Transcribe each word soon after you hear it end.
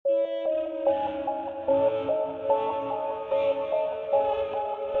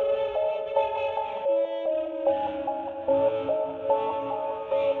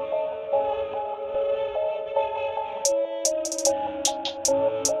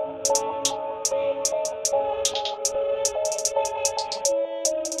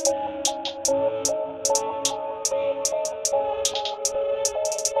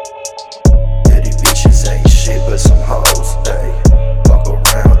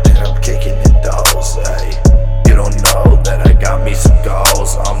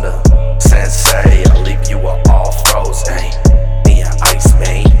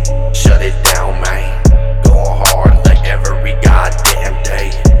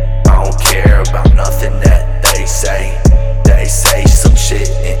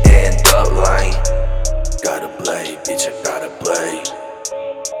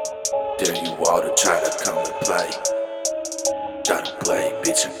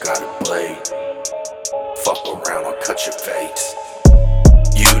got a blade. Fuck around, I'll cut your face.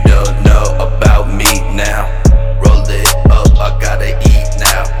 You don't know about me now. Roll it up, I gotta eat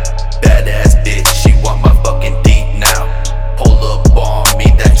now. Badass bitch, she want my fucking deep now. Pull up on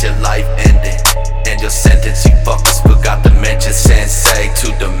me, that's your life ending. And your sentence, you fuckers forgot to mention. Sensei,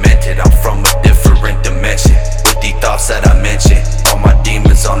 too demented, I'm from a different dimension. With the thoughts that I mentioned, all my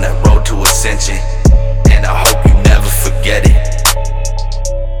demons on that road to ascension. And I hope you never forget it.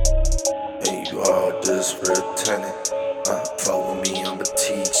 And you all just pretending. Follow me, I'ma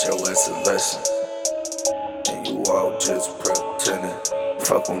teach your ass a lesson. And you all just pretending.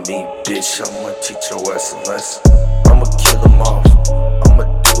 Fuck with me, bitch, I'ma teach your ass a lesson. I'ma kill them all.